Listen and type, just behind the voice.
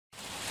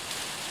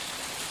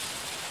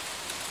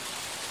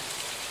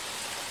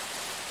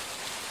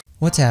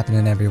What's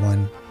happening,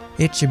 everyone?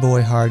 It's your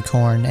boy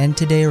Hardcorn, and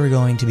today we're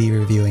going to be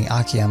reviewing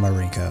Akiyama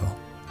Rinko.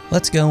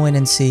 Let's go in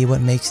and see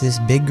what makes this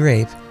big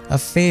grape a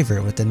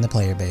favorite within the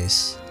player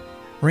base.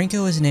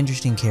 Rinko is an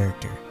interesting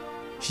character.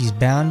 She's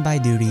bound by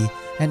duty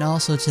and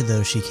also to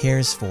those she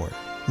cares for.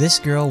 This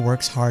girl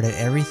works hard at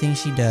everything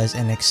she does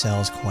and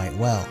excels quite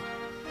well.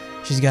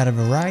 She's got a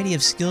variety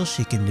of skills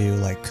she can do,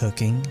 like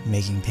cooking,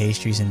 making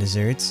pastries and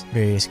desserts,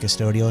 various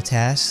custodial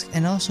tasks,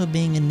 and also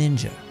being a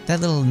ninja.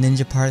 That little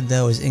ninja part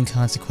though is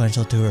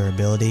inconsequential to her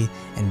ability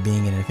and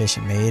being an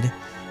efficient maid.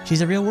 She's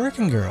a real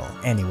working girl.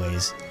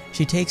 Anyways,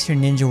 she takes her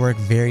ninja work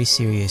very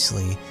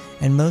seriously,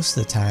 and most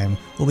of the time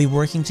will be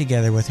working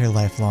together with her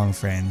lifelong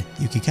friend,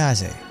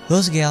 Yukikaze.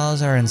 Those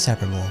gals are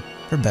inseparable,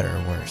 for better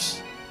or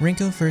worse.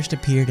 Rinko first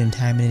appeared in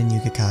Taimanin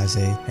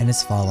Yukikaze and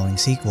its following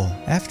sequel.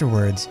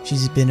 Afterwards,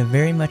 she's been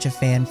very much a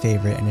fan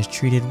favorite and is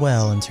treated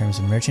well in terms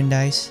of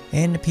merchandise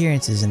and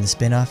appearances in the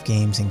spin-off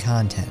games and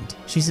content.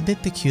 She's a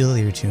bit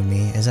peculiar to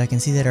me, as I can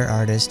see that our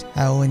artist,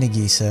 Aoi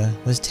Nagisa,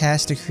 was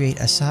tasked to create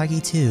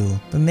Asagi 2,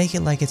 but make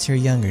it like it's her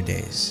younger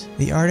days.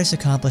 The artist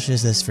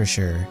accomplishes this for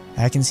sure.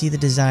 I can see the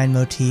design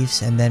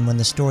motifs, and then when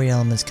the story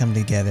elements come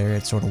together,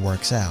 it sort of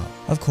works out.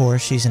 Of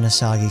course, she's an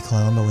Asagi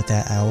clone, but with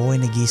that Aoi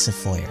Nagisa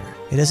flair.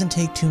 It doesn't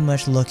take too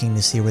much looking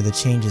to see where the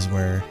changes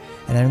were,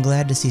 and I'm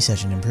glad to see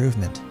such an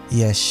improvement.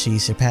 Yes, she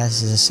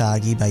surpasses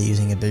Asagi by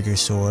using a bigger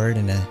sword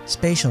and a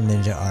spatial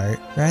ninja art,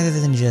 rather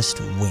than just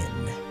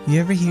win. You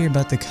ever hear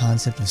about the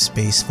concept of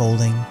space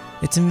folding?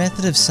 It's a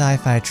method of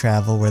sci-fi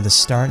travel where the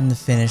start and the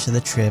finish of the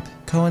trip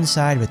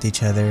coincide with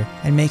each other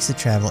and makes the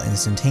travel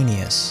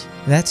instantaneous.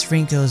 That's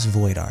Rinko's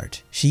void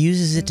art. She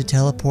uses it to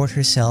teleport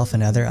herself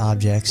and other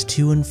objects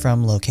to and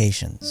from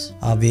locations.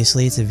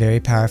 Obviously, it's a very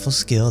powerful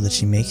skill that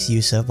she makes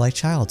use of like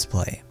child's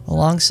play.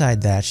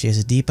 Alongside that, she has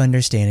a deep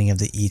understanding of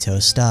the Ito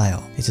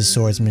style. It's a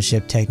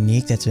swordsmanship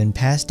technique that's been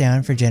passed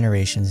down for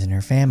generations in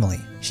her family.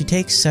 She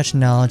takes such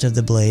knowledge of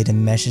the blade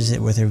and meshes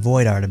it with her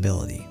void art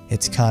ability.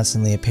 It's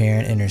constantly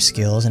apparent in her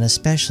skills and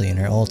especially in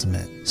her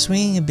ultimate.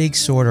 Swinging a big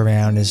sword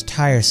around is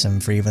tiresome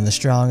for even the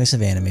strongest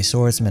of anime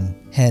swordsmen.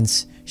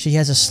 Hence, she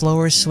has a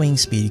slower swing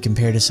speed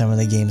compared to some of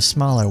the game's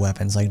smaller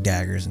weapons like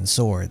daggers and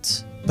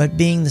swords. But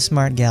being the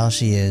smart gal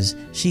she is,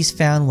 she's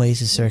found ways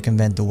to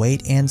circumvent the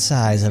weight and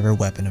size of her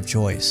weapon of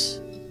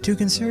choice. To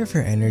conserve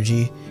her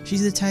energy,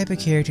 she's the type of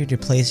character to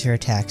place her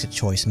attacks at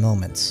choice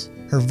moments.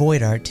 Her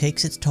void art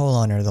takes its toll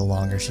on her the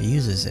longer she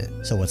uses it.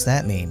 So what's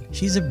that mean?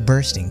 She's a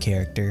bursting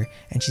character,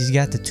 and she's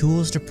got the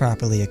tools to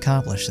properly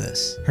accomplish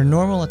this. Her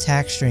normal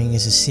attack string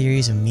is a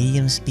series of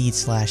medium speed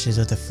slashes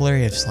with a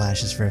flurry of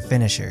slashes for a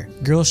finisher.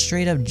 Girl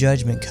straight up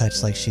judgment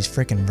cuts like she's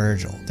frickin'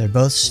 Virgil. They're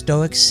both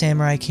stoic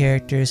samurai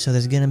characters, so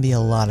there's gonna be a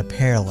lot of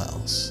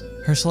parallels.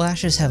 Her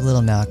slashes have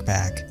little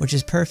knockback, which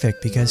is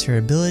perfect because her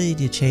ability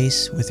to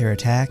chase with her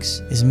attacks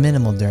is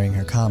minimal during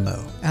her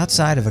combo.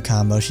 Outside of a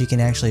combo, she can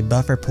actually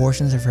buffer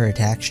portions of her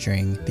attack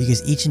string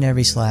because each and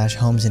every slash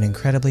homes in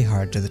incredibly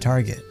hard to the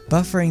target.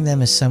 Buffering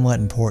them is somewhat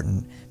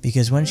important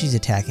because when she's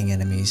attacking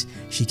enemies,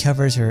 she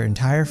covers her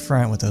entire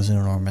front with those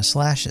enormous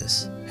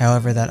slashes.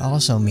 However, that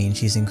also means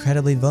she's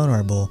incredibly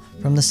vulnerable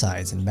from the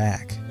sides and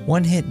back.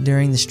 One hit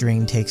during the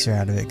string takes her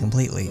out of it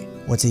completely.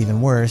 What's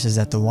even worse is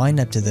that the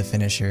wind-up to the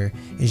finisher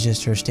is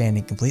just her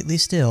standing completely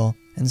still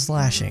and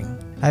slashing.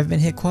 I've been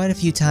hit quite a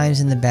few times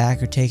in the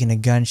back or taken a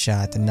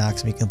gunshot that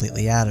knocks me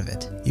completely out of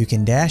it. You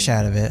can dash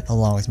out of it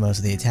along with most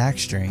of the attack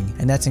string,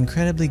 and that's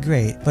incredibly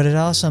great, but it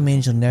also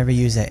means you'll never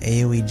use that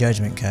AoE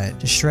judgment cut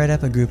to shred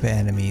up a group of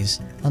enemies,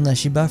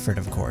 unless you buffer it,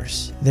 of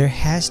course. There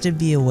has to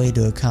be a way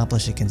to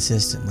accomplish it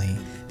consistently,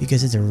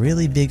 because it's a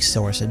really big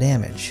source of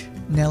damage.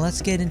 Now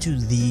let's get into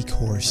the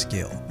core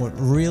skill, what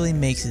really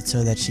makes it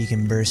so that she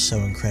can burst so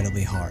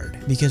incredibly hard.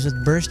 Because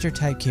with burster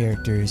type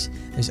characters,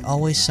 there's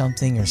always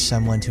something or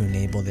someone to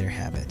enable their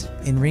habit.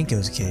 In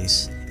Rinko's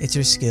case, it's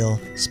her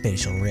skill,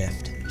 Spatial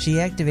Rift. She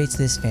activates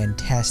this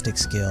fantastic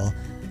skill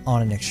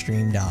on an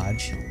extreme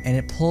dodge, and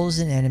it pulls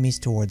in enemies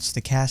towards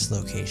the cast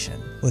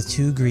location. With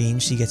 2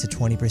 greens, she gets a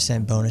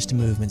 20% bonus to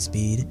movement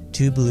speed,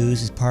 2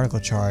 blues is particle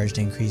charged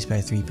increased by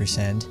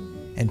 3%,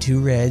 and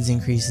 2 reds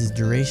increases the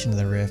duration of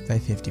the rift by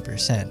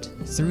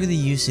 50%. Through the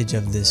usage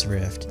of this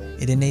rift,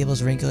 it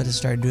enables Rinko to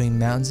start doing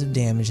mountains of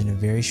damage in a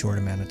very short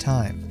amount of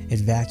time.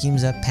 It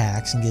vacuums up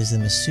packs and gives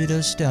them a pseudo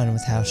stun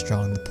with how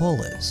strong the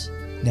pull is.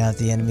 Now that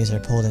the enemies are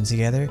pulled in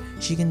together,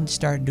 she can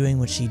start doing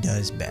what she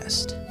does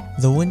best.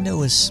 The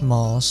window is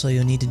small, so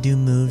you'll need to do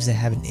moves that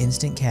have an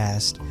instant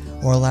cast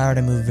or allow her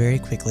to move very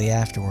quickly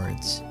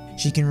afterwards.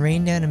 She can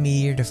rain down a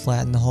meteor to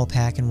flatten the whole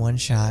pack in one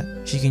shot.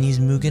 She can use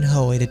Mugen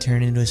Hoei to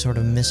turn into a sort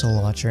of missile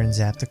launcher and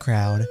zap the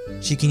crowd.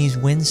 She can use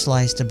Wind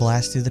Slice to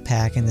blast through the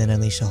pack and then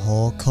unleash a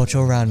whole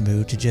Kocho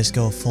Ranbu to just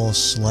go full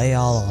slay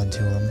all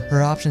onto him.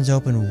 Her options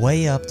open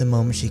way up the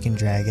moment she can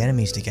drag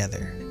enemies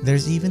together.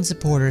 There's even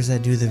supporters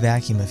that do the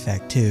vacuum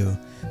effect too,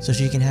 so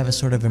she can have a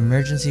sort of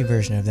emergency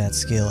version of that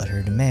skill at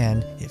her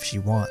demand if she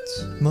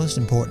wants. Most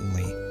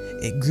importantly,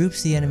 It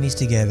groups the enemies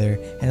together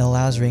and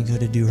allows Rinko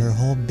to do her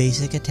whole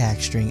basic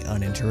attack string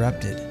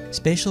uninterrupted.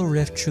 Spatial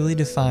Rift truly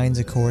defines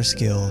a core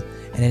skill,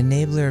 an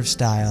enabler of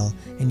style,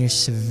 and you're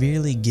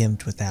severely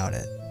gimped without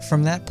it.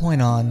 From that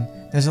point on,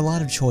 there's a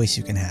lot of choice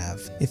you can have.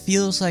 It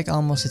feels like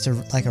almost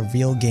it's like a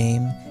real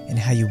game in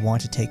how you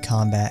want to take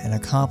combat and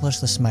accomplish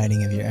the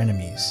smiting of your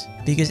enemies.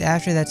 Because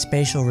after that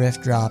Spatial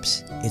Rift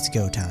drops, it's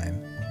go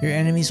time. Your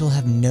enemies will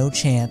have no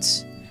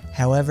chance.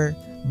 However,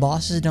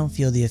 bosses don't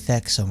feel the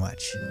effect so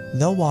much.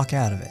 They'll walk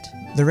out of it.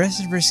 The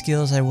rest of her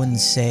skills, I wouldn't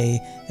say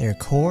they're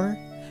core,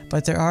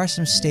 but there are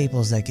some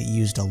staples that get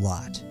used a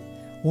lot.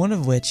 One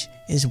of which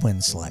is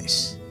Wind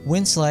Slice.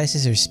 Wind Slice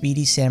is her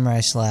speedy samurai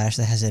slash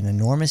that has an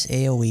enormous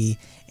AoE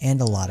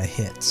and a lot of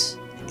hits.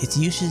 Its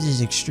usage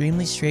is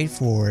extremely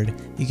straightforward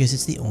because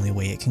it's the only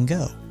way it can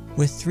go.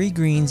 With 3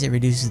 greens, it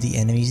reduces the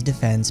enemy's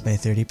defense by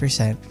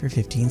 30% for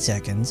 15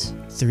 seconds,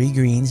 3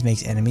 greens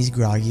makes enemies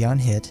groggy on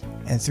hit,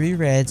 and 3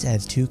 reds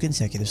adds 2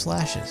 consecutive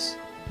slashes.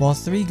 While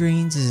 3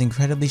 greens is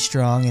incredibly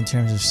strong in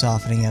terms of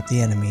softening up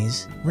the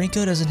enemies,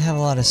 Rinko doesn't have a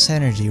lot of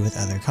synergy with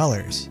other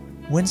colors.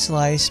 Wind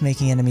Slice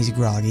making enemies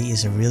groggy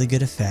is a really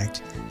good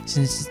effect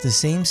since it's the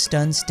same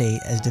stun state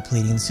as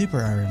depleting the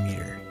super armor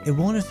meter. It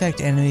won't affect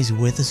enemies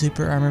with the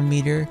super armor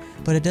meter,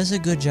 but it does a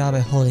good job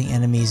at holding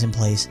enemies in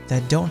place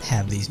that don't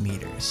have these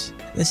meters.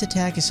 This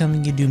attack is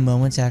something you do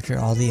moments after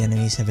all the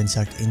enemies have been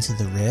sucked into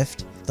the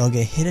rift. They'll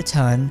get hit a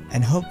ton,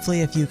 and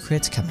hopefully a few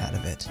crits come out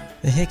of it.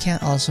 The hit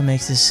count also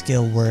makes this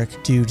skill work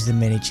due to the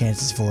many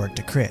chances for it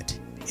to crit.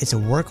 It's a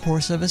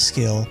workhorse of a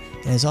skill,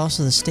 and is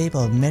also the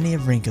staple of many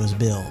of Rinko's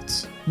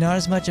builds. Not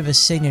as much of a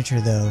signature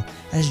though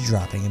as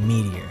dropping a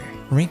meteor.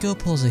 Rinko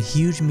pulls a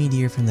huge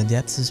meteor from the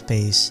depths of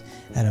space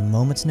at a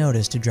moment's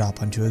notice to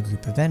drop onto a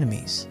group of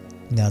enemies.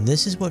 Now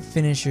this is what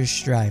finishers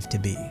strive to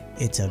be.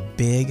 It's a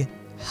big,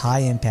 high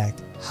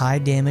impact, high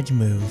damage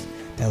move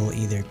that will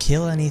either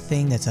kill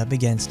anything that's up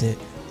against it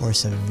or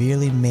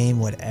severely maim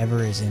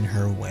whatever is in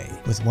her way.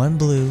 With 1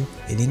 blue,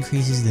 it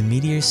increases the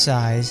meteor's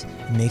size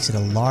and makes it a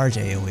large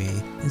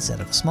AoE instead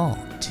of a small.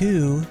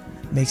 2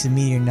 makes the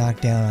meteor knock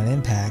down on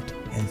impact,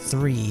 and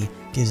 3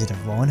 gives it a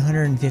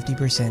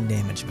 150%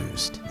 damage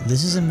boost.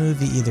 This is a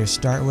move you either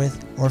start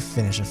with or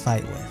finish a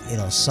fight with.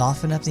 It'll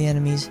soften up the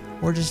enemies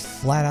or just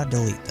flat out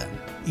delete them.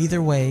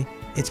 Either way,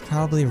 it's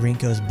probably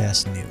Rinko's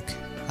best nuke.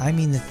 I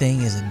mean, the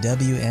thing is a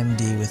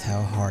WMD with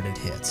how hard it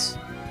hits.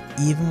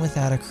 Even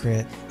without a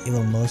crit, it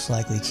will most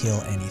likely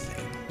kill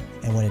anything.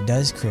 And when it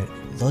does crit,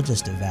 they'll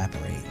just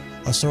evaporate.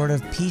 A sort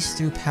of peace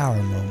through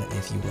power moment,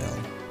 if you will.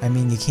 I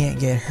mean, you can't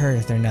get hurt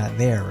if they're not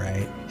there,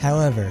 right?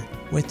 However,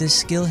 with this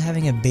skill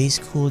having a base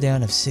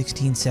cooldown of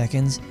 16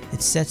 seconds,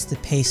 it sets the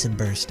pace of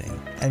bursting.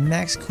 At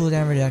max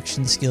cooldown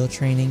reduction skill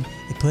training,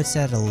 it puts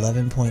that at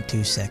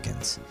 11.2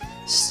 seconds.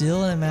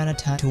 Still an amount of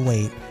time to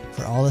wait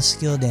for all the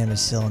skill damage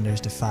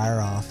cylinders to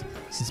fire off,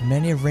 since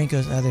many of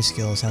Rinko's other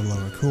skills have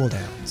lower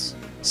cooldowns.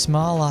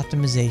 Small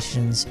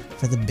optimizations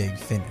for the big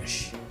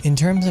finish. In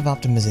terms of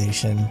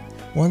optimization,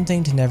 one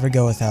thing to never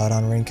go without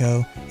on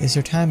Rinko is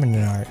her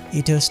Taimanin art,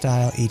 Ito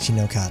style Ichi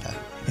no Kata.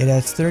 It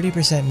adds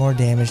 30% more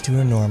damage to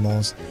her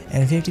normals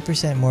and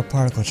 50% more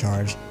particle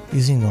charge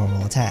using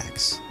normal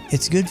attacks.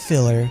 It's good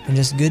filler and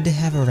just good to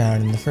have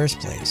around in the first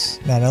place.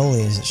 Not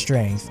only is it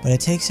strength, but it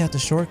takes out the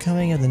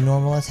shortcoming of the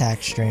normal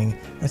attack string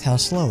with how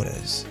slow it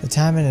is. The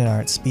Taimanin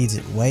art speeds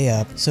it way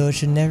up, so it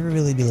should never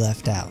really be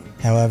left out.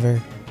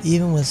 However,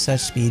 even with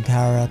such speed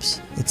power-ups,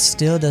 it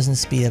still doesn't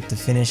speed up the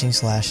finishing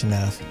slash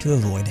enough to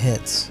avoid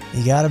hits.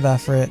 You gotta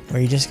buffer it, or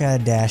you just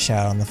gotta dash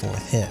out on the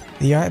 4th hit.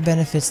 The art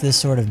benefits this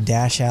sort of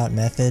dash out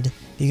method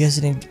because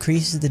it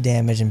increases the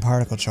damage and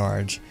particle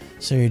charge,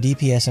 so your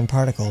DPS and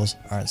particles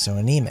aren't so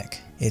anemic.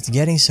 It's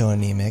getting so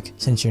anemic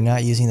since you're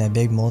not using that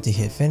big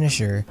multi-hit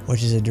finisher,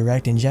 which is a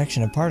direct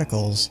injection of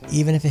particles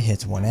even if it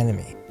hits one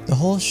enemy. The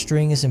whole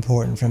string is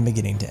important from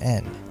beginning to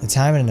end. The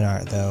Taimanin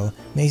art, though,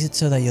 makes it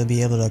so that you'll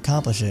be able to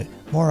accomplish it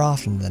more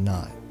often than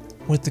not.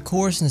 With the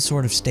cores and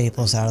sort of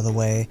staples out of the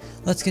way,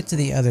 let's get to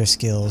the other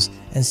skills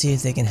and see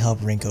if they can help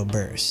Rinko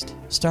burst.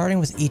 Starting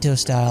with Ito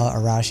style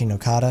Arashi no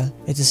Kata,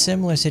 it's a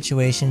similar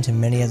situation to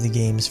many of the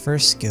game's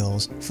first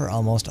skills for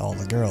almost all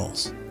the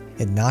girls.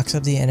 It knocks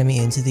up the enemy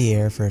into the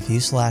air for a few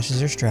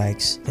slashes or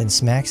strikes, then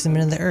smacks them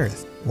into the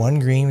earth. 1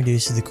 green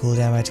reduces the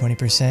cooldown by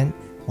 20%,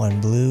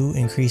 1 blue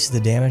increases the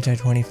damage by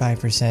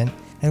 25%,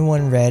 and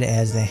 1 red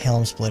adds the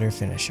Helm Splitter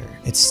finisher.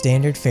 It's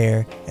standard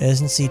fare, it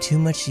doesn't see too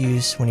much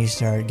use when you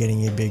start getting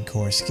your big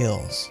core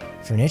skills.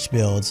 For niche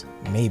builds,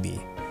 maybe,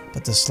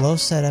 but the slow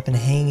setup and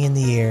hanging in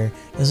the air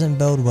doesn't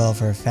bode well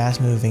for a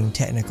fast moving,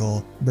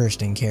 technical,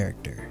 bursting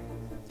character.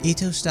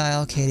 Ito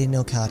style Katie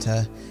no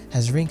Kata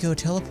has Rinko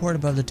teleport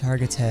above the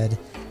target's head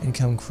and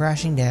come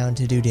crashing down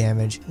to do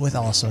damage with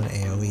also an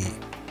AoE.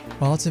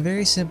 While it's a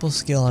very simple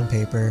skill on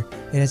paper,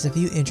 it has a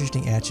few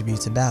interesting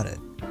attributes about it.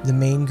 The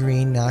main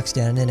green knocks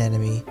down an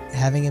enemy,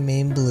 having a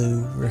main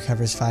blue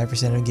recovers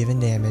 5% of given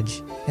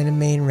damage, and a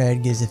main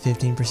red gives a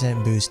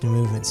 15% boost in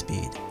movement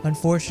speed.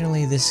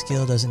 Unfortunately, this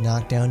skill doesn't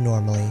knock down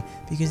normally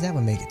because that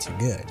would make it too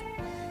good.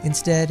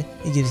 Instead,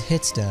 it gives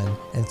hit stun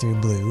and through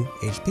blue,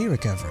 HP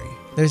recovery.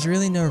 There's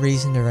really no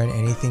reason to run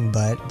anything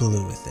but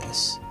blue with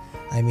this.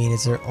 I mean,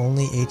 it's their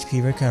only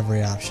HP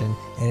recovery option,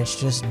 and it's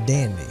just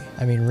dandy.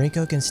 I mean,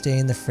 Rinko can stay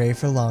in the fray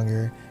for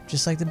longer,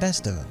 just like the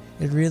best of them.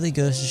 It really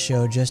goes to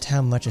show just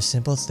how much a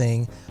simple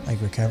thing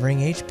like recovering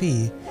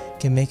HP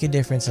can make a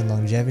difference in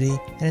longevity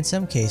and in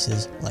some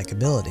cases,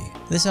 likability.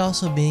 This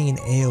also being an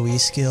AoE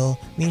skill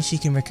means she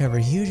can recover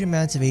huge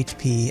amounts of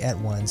HP at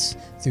once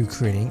through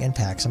critting and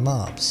packs of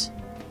mobs.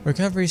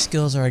 Recovery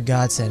skills are a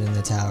godsend in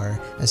the tower,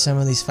 as some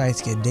of these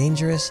fights get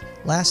dangerous,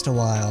 last a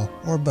while,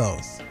 or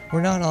both.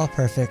 We're not all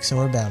perfect, so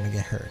we're bound to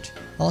get hurt.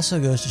 Also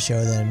goes to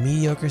show that a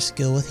mediocre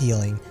skill with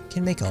healing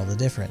can make all the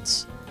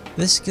difference.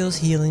 This skill's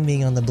healing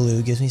being on the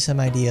blue gives me some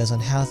ideas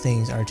on how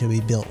things are to be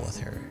built with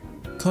her.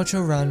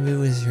 Kocho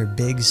Ranbu is her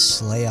big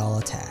slay all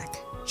attack.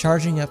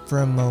 Charging up for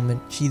a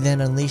moment, she then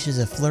unleashes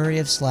a flurry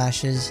of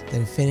slashes,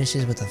 then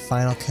finishes with a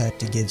final cut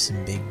to give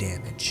some big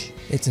damage.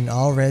 It's an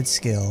all red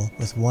skill,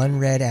 with 1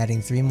 red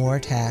adding 3 more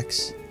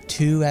attacks,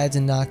 2 adds a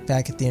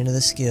knockback at the end of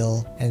the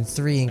skill, and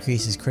 3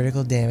 increases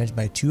critical damage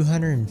by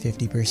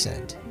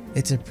 250%.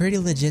 It's a pretty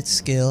legit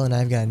skill and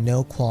I've got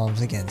no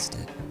qualms against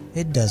it.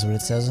 It does what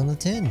it says on the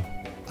tin.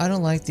 I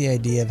don't like the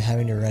idea of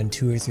having to run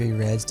 2 or 3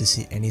 reds to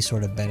see any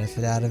sort of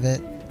benefit out of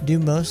it, due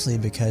mostly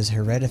because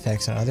her red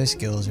effects on other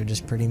skills are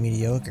just pretty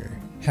mediocre.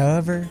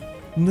 However,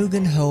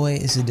 Mugen Hoe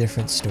is a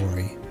different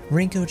story.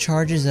 Rinko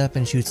charges up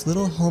and shoots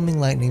little homing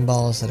lightning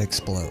balls that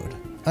explode.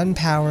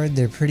 Unpowered,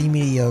 they're pretty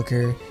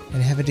mediocre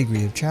and have a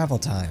degree of travel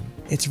time.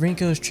 It's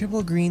Rinko's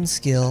triple green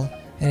skill,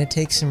 and it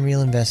takes some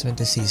real investment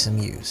to see some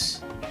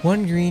use.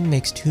 1 green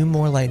makes 2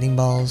 more lightning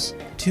balls,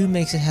 2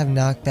 makes it have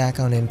knockback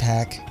on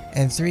impact,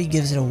 and 3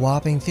 gives it a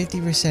whopping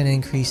 50%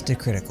 increase to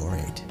critical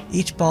rate.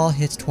 Each ball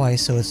hits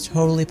twice, so it's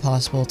totally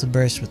possible to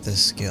burst with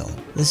this skill.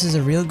 This is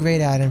a real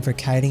great item for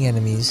kiting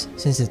enemies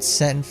since it's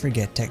set and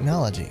forget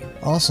technology.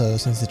 Also,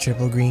 since the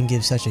triple green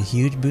gives such a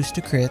huge boost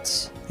to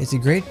crits, it's a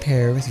great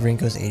pair with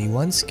Rinko's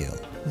 81 skill,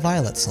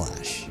 Violet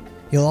Slash.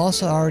 You'll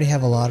also already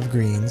have a lot of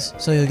greens,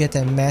 so you'll get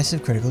that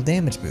massive critical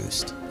damage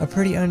boost. A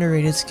pretty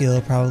underrated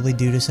skill probably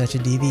due to such a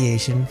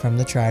deviation from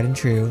the tried and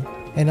true,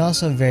 and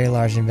also a very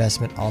large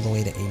investment all the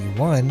way to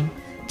 81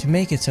 to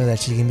make it so that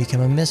she can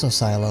become a missile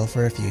silo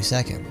for a few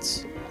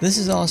seconds. This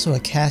is also a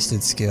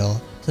casted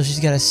skill, so she's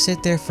got to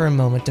sit there for a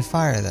moment to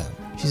fire them.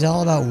 She's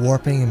all about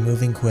warping and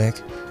moving quick,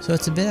 so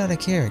it's a bit out of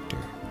character.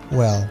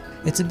 Well,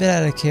 it's a bit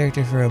out of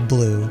character for a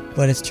blue,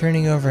 but it's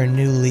turning over a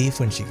new leaf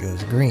when she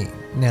goes green.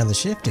 Now the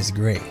shift is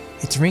great.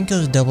 It's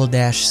Rinko's double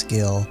dash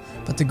skill,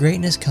 but the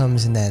greatness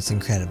comes in that it's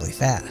incredibly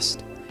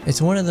fast.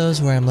 It's one of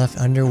those where I'm left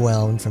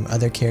underwhelmed from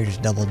other characters'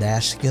 double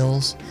dash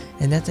skills,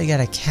 and that they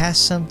gotta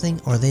cast something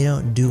or they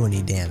don't do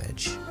any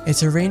damage.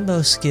 It's a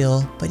rainbow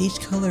skill, but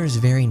each color is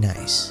very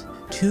nice.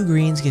 2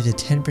 greens gives a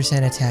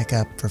 10% attack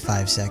up for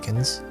 5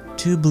 seconds,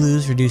 2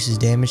 blues reduces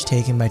damage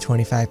taken by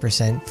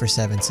 25% for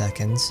 7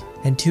 seconds,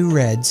 and 2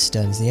 reds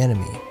stuns the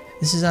enemy.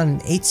 This is on an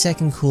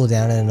 8-second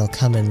cooldown and it'll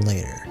come in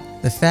later.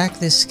 The fact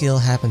this skill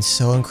happens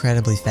so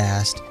incredibly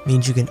fast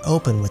means you can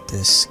open with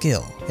this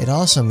skill. It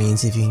also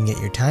means if you can get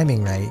your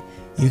timing right,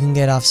 you can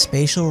get off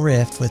Spatial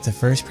Rift with the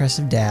first press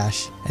of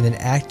dash, and then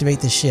activate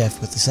the shift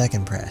with the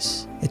second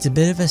press. It's a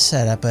bit of a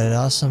setup, but it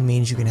also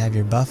means you can have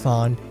your buff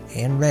on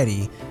and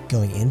ready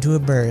going into a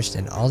burst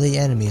and all the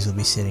enemies will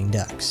be sitting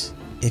ducks.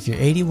 If you're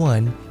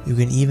 81, you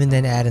can even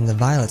then add in the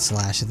Violet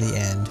Slash at the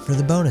end for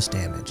the bonus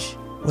damage.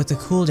 With the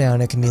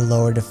cooldown, it can be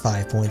lowered to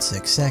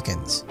 5.6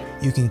 seconds.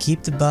 You can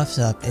keep the buffs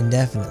up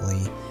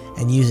indefinitely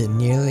and use it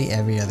nearly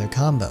every other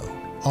combo.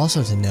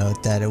 Also to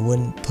note that it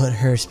wouldn't put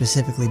her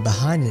specifically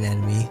behind an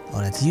enemy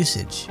on its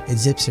usage. It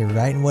zips her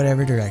right in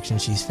whatever direction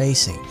she's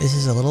facing. This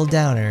is a little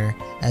downer,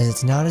 as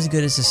it's not as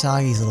good as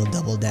Asagi's little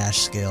double dash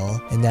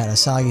skill, in that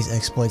Asagi's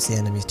exploits the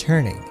enemy's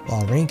turning,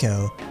 while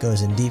Rinko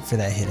goes in deep for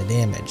that hit of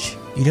damage.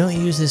 You don't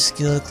use this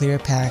skill to clear a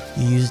pack,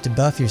 you use it to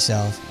buff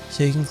yourself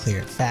so you can clear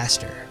it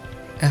faster.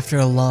 After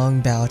a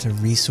long bout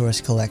of resource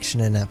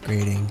collection and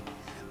upgrading,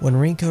 when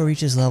Rinko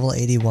reaches level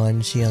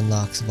 81, she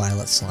unlocks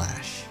Violet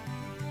Slash.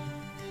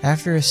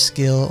 After a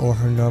skill or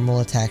her normal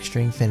attack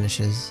string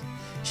finishes,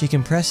 she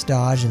can press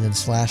dodge and then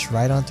slash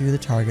right on through the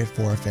target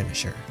for a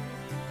finisher.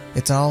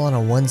 It's all on a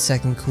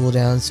 1-second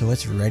cooldown, so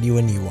it's ready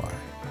when you are.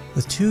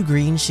 With 2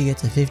 greens, she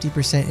gets a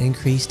 50%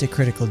 increase to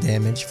critical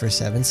damage for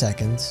 7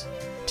 seconds,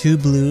 2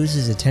 blues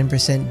is a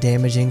 10%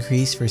 damage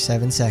increase for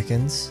 7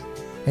 seconds,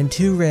 and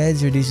 2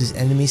 reds reduces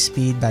enemy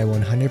speed by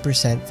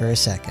 100% for a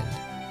second.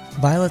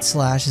 Violet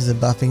Slash is a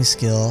buffing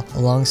skill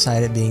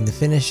alongside it being the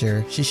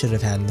finisher she should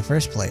have had in the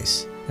first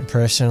place. And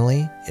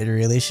personally, it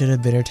really should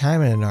have been her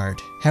Taimanin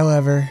art.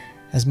 However,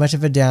 as much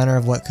of a downer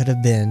of what could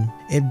have been,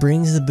 it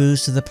brings the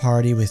boost to the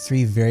party with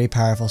 3 very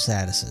powerful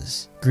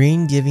statuses.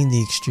 Green giving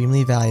the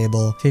extremely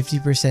valuable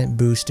 50%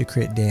 boost to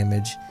crit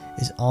damage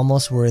is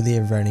almost worthy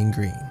of running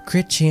green.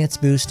 Crit chance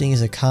boosting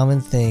is a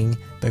common thing,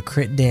 but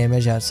crit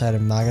damage outside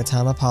of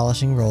Magatama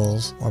polishing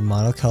rolls or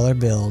monocolor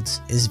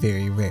builds is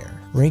very rare.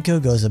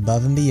 Rinko goes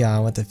above and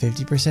beyond with a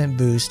 50%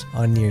 boost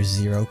on near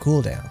 0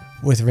 cooldown.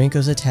 With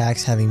Rinko's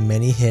attacks having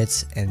many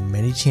hits and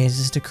many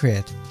chances to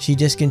crit, she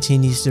just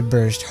continues to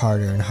burst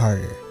harder and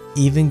harder.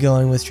 Even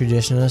going with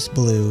Traditionalist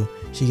Blue,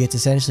 she gets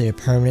essentially a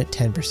permanent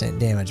 10%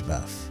 damage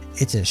buff.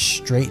 It's a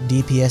straight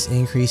DPS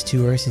increase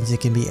to her since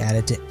it can be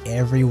added to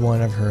every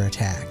one of her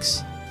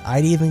attacks.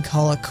 I'd even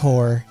call it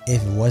core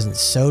if it wasn't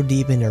so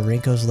deep into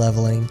Rinko's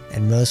leveling,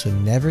 and most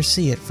would never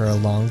see it for a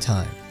long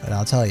time, but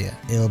I'll tell you,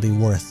 it'll be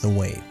worth the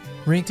wait.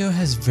 Rinko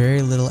has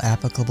very little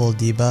applicable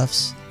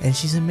debuffs, and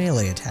she's a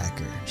melee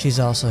attacker. She's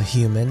also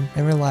human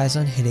and relies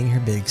on hitting her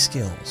big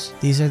skills.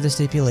 These are the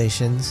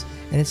stipulations,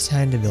 and it's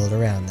time to build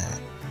around that.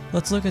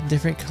 Let's look at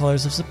different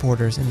colors of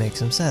supporters and make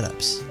some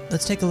setups.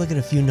 Let's take a look at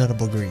a few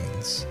notable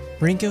greens.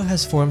 Rinko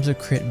has forms of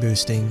crit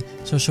boosting,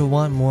 so she'll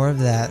want more of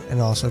that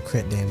and also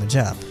crit damage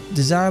up.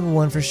 Desirable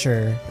one for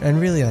sure, and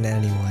really on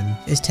anyone,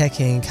 is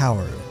Tekkain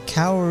Kaworu.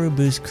 Kaworu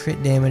boosts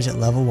crit damage at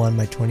level 1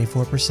 by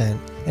 24%,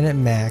 and at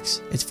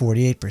max, it's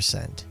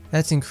 48%.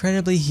 That's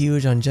incredibly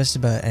huge on just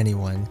about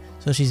anyone,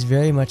 so she's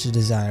very much a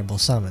desirable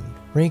summon.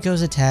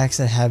 Rinko's attacks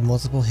that have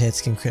multiple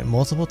hits can crit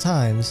multiple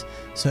times,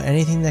 so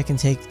anything that can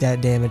take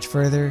that damage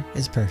further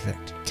is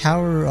perfect.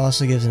 Kaworu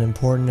also gives an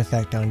important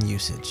effect on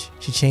usage.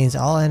 She chains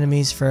all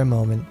enemies for a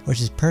moment,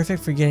 which is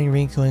perfect for getting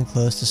Rinko in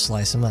close to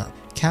slice them up.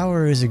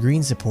 Kaworu is a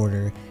green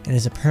supporter and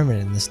is a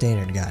permanent in the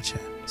standard gacha.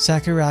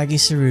 Sakuragi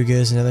Saruga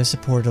is another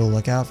supporter to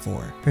look out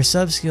for. Her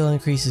sub-skill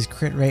increases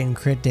crit rate and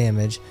crit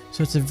damage,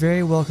 so it's a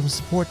very welcome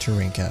support to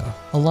Rinko,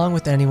 along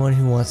with anyone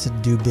who wants to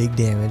do big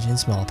damage in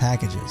small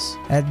packages.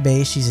 At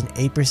base, she's an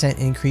 8%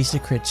 increase to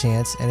crit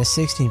chance and a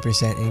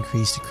 16%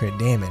 increase to crit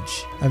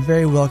damage. A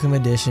very welcome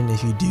addition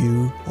if you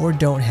do or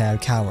don't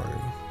have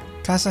Kaworu.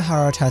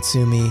 Kasahara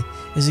Tatsumi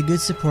is a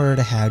good supporter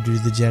to have due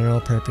to the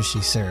general purpose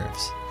she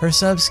serves. Her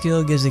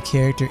sub-skill gives the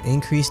character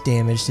increased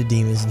damage to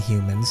demons and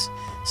humans,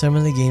 some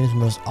of the game's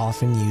most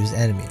often used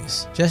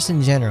enemies. Just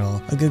in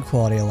general, a good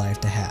quality of life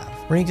to have.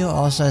 Rinko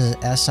also has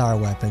an SR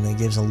weapon that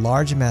gives a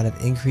large amount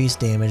of increased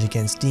damage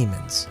against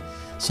demons,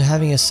 so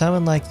having a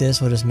summon like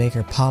this will just make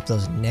her pop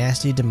those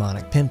nasty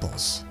demonic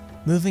pimples.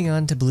 Moving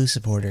on to blue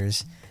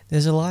supporters,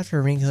 there's a lot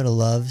for Rinko to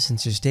love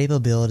since her stable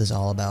build is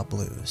all about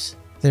blues.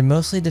 They're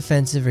mostly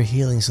defensive or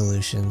healing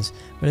solutions,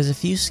 but there's a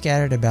few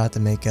scattered about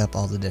that make up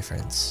all the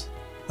difference.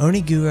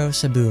 Oniguro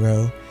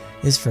Saburo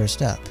is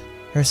first up.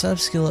 Her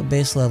sub-skill at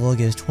base level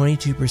gives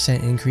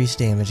 22% increased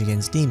damage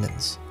against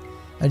demons.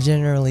 A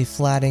generally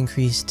flat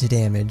increase to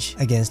damage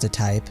against a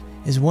type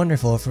is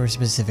wonderful for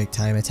specific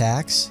time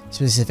attacks,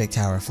 specific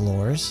tower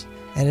floors,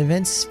 and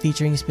events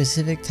featuring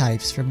specific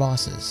types for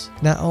bosses.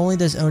 Not only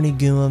does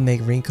Oniguma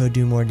make Rinko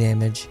do more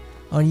damage,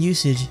 on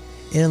usage,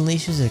 it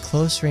unleashes a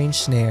close-range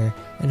snare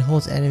and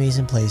holds enemies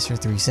in place for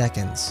 3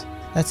 seconds.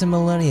 That's a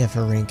millennia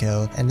for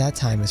Rinko, and that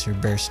time is for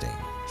bursting.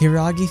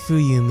 Hiragi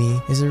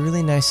Fuyumi is a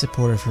really nice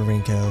supporter for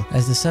Rinko,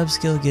 as the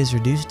sub-skill gives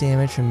reduced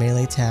damage from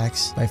melee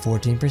attacks by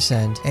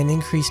 14% and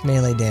increased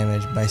melee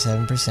damage by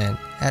 7%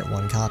 at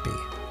 1 copy.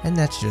 And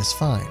that's just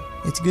fine.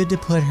 It's good to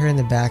put her in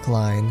the back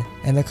line,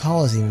 and the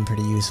call is even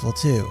pretty useful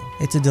too.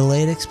 It's a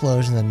delayed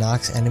explosion that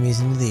knocks enemies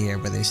into the air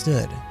where they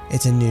stood.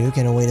 It's a nuke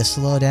and a way to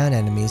slow down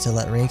enemies to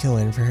let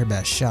Rinko in for her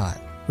best shot.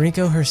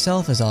 Rinko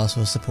herself is also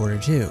a supporter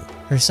too.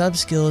 Her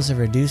sub-skill is a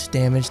reduced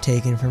damage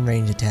taken from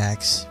range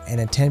attacks, and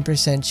a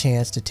 10%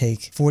 chance to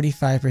take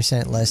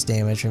 45% less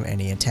damage from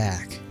any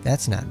attack.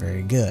 That's not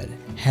very good.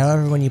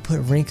 However, when you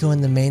put Rinko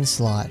in the main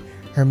slot,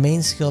 her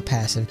main skill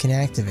passive can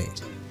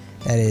activate.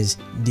 That is,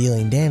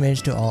 dealing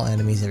damage to all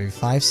enemies every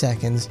 5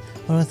 seconds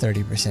on a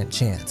 30%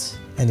 chance.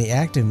 And the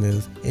active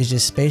move is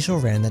just Spatial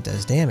Ren that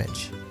does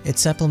damage. It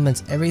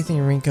supplements everything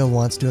Rinko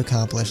wants to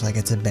accomplish like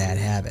it's a bad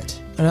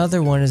habit.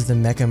 Another one is the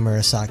Mecha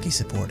Murasaki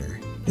supporter.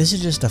 This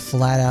is just a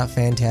flat out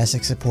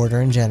fantastic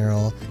supporter in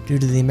general due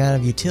to the amount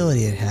of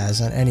utility it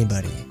has on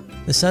anybody.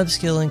 The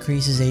sub-skill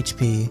increases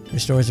HP,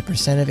 restores a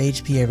percent of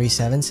HP every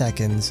 7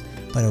 seconds,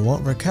 but it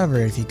won't recover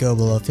if you go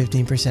below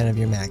 15% of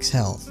your max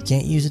health.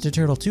 Can't use it to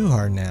turtle too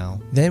hard now.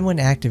 Then when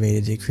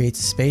activated, it creates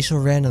a spatial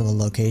ren on the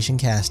location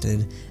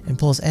casted and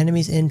pulls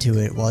enemies into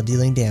it while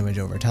dealing damage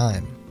over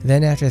time.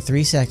 Then after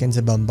 3 seconds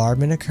a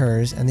bombardment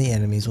occurs and the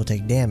enemies will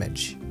take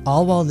damage.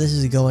 All while this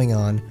is going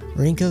on,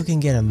 Rinko can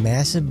get a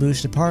massive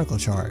boost to particle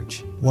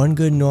charge. One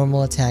good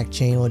normal attack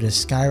chain will just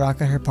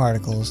skyrocket her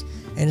particles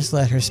and just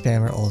let her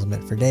spam her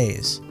ultimate for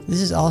days.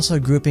 This is also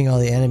grouping all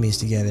the enemies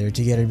together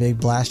to get her big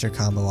blaster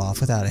combo off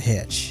without a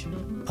hitch.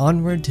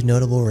 Onward to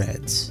notable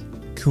reds.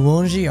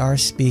 Kuonji R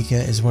Spica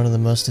is one of the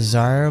most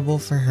desirable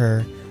for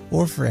her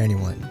or for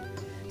anyone.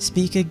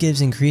 Spica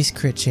gives increased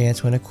crit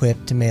chance when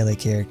equipped to melee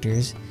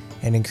characters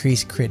and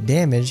increased crit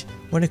damage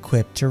when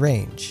equipped to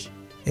range.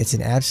 It's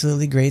an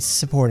absolutely great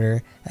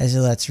supporter as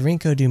it lets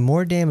Rinko do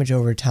more damage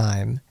over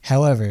time.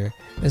 However,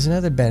 there's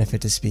another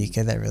benefit to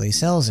Spica that really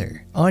sells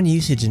her. On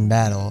usage in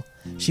battle,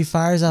 she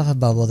fires off a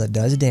bubble that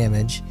does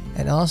damage,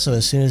 and also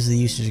as soon as the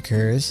usage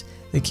occurs,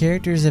 the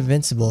character is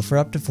invincible for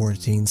up to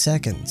 14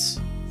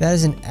 seconds. That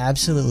is an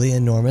absolutely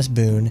enormous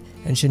boon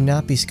and should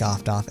not be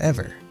scoffed off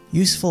ever.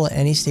 Useful at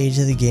any stage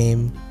of the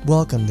game,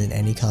 welcomed in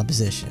any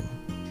composition.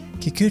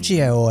 Kikuchi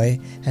Aoi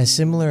has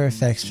similar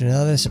effects to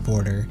another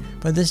supporter,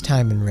 but this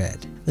time in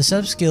red. The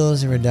sub-skill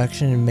is a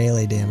reduction in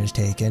melee damage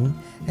taken,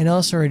 and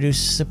also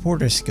reduces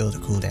supporter skill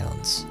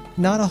cooldowns.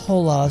 Not a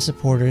whole lot of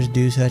supporters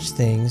do such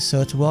things, so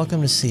it's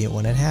welcome to see it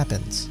when it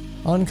happens.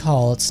 On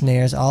call, it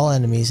snares all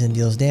enemies and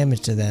deals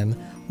damage to them,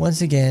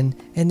 once again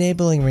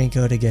enabling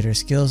Rinko to get her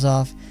skills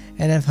off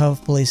and have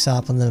hopefully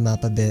softened them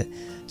up a bit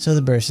so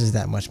the burst is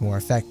that much more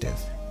effective.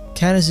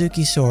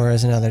 Kanazuki Sora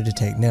is another to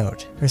take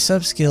note. Her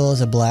sub-skill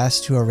is a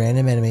blast to a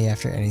random enemy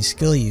after any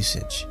skill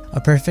usage,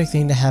 a perfect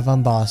thing to have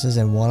on bosses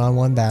and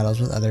one-on-one battles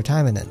with other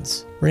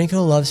Taimanins.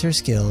 Rinko loves her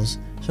skills,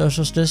 so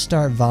she'll just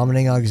start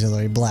vomiting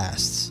auxiliary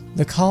blasts.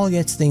 The call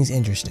gets things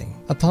interesting.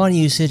 Upon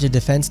usage, a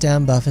defense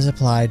down buff is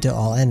applied to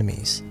all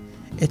enemies.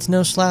 It's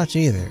no slouch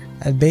either.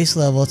 At base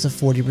level, it's a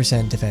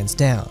 40% defense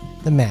down.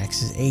 The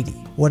max is 80.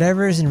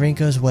 Whatever is in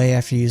Rinko's way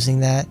after using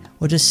that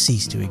will just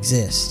cease to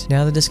exist.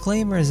 Now the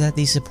disclaimer is that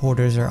these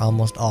supporters are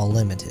almost all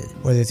limited,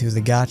 whether through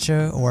the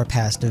gacha or a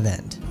past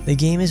event. The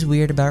game is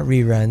weird about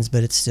reruns,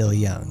 but it's still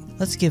young.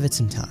 Let's give it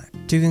some time.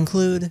 To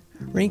conclude,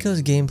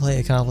 Rinko's gameplay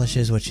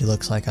accomplishes what she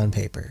looks like on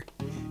paper.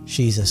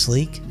 She's a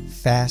sleek,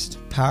 fast,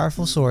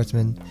 powerful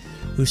swordsman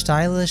who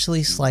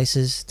stylishly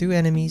slices through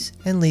enemies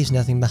and leaves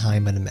nothing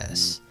behind but a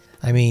mess.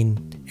 I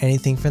mean,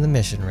 anything for the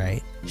mission,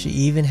 right? She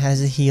even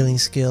has a healing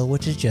skill,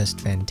 which is just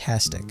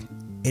fantastic.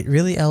 It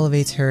really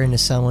elevates her into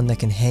someone that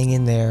can hang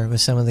in there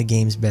with some of the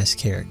game's best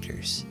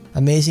characters.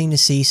 Amazing to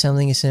see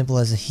something as simple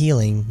as a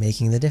healing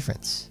making the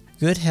difference.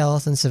 Good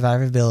health and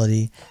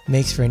survivability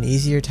makes for an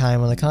easier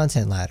time on the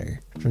content ladder,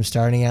 from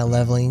starting out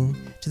leveling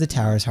to the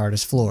tower's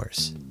hardest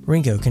floors.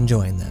 Rinko can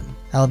join them.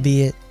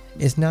 Albeit,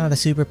 it's not a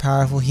super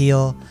powerful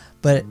heal,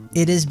 but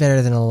it is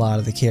better than a lot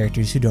of the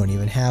characters who don't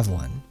even have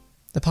one.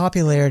 The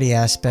popularity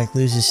aspect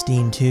loses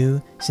steam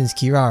too, since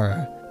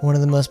Kirara, one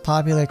of the most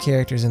popular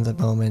characters in the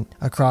moment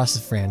across the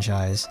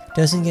franchise,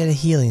 doesn't get a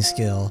healing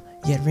skill,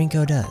 yet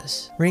Rinko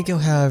does.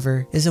 Rinko,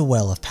 however, is a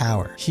well of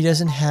power. She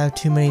doesn't have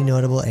too many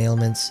notable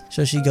ailments,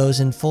 so she goes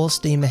in full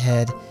steam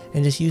ahead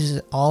and just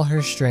uses all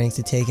her strength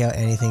to take out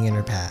anything in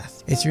her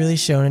path. It's really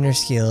shown in her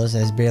skills,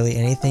 as barely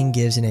anything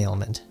gives an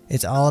ailment.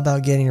 It's all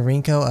about getting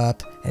Rinko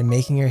up and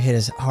making her hit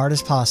as hard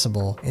as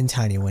possible in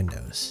tiny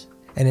windows.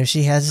 And if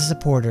she has the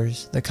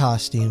supporters, the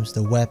costumes,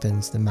 the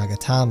weapons, the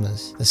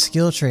magatamas, the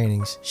skill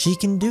trainings, she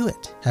can do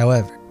it.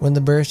 However, when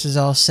the burst is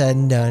all said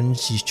and done,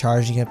 she's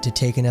charging up to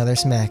take another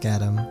smack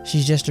at him.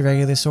 She's just a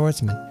regular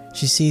swordsman.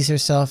 She sees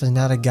herself as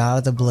not a god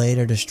of the blade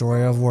or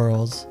destroyer of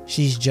worlds.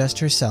 She's just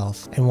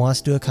herself and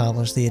wants to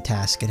accomplish the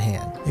task at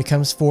hand. It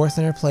comes forth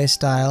in her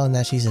playstyle in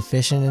that she's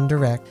efficient and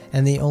direct,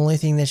 and the only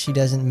thing that she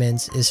doesn't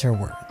mince is her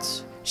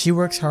words. She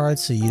works hard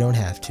so you don't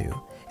have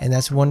to. And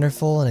that's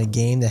wonderful in a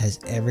game that has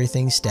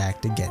everything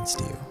stacked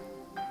against you.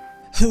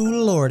 Oh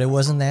lord, it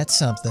wasn't that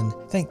something.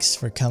 Thanks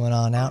for coming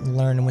on out and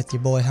learning with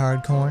your boy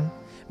Hardcorn.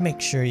 Make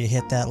sure you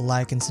hit that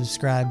like and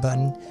subscribe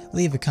button.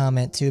 Leave a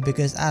comment too,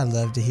 because I'd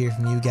love to hear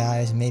from you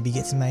guys and maybe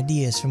get some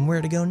ideas from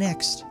where to go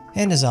next.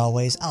 And as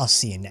always, I'll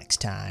see you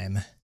next time.